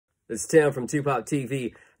It's Tim from Tupop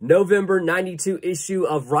TV. November 92 issue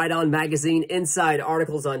of Right On Magazine. Inside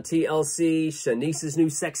articles on TLC, Shanice's new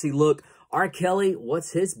sexy look, R. Kelly,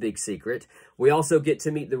 what's his big secret? We also get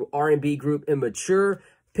to meet the R&B group Immature,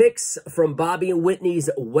 pics from Bobby and Whitney's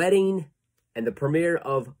wedding, and the premiere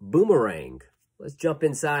of Boomerang. Let's jump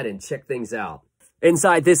inside and check things out.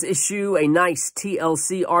 Inside this issue, a nice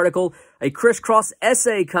TLC article, a crisscross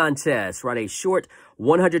essay contest. Write a short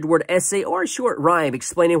 100-word essay or a short rhyme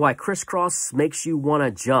explaining why crisscross makes you want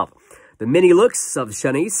to jump. The mini looks of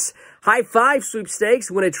Shanice. High Five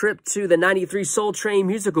sweepstakes win a trip to the 93 Soul Train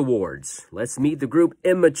Music Awards. Let's meet the group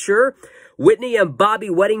Immature. Whitney and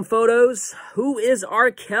Bobby wedding photos. Who is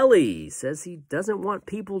R. Kelly? Says he doesn't want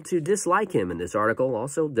people to dislike him in this article.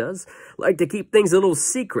 Also does like to keep things a little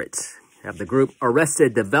secret. Have the group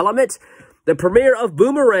Arrested Development. The premiere of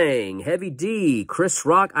Boomerang. Heavy D, Chris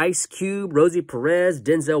Rock, Ice Cube, Rosie Perez,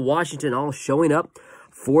 Denzel Washington all showing up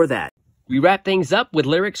for that. We wrap things up with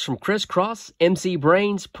lyrics from Criss Cross, MC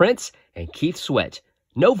Brains, Prince, and Keith Sweat.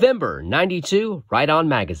 November 92, Right On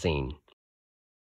Magazine.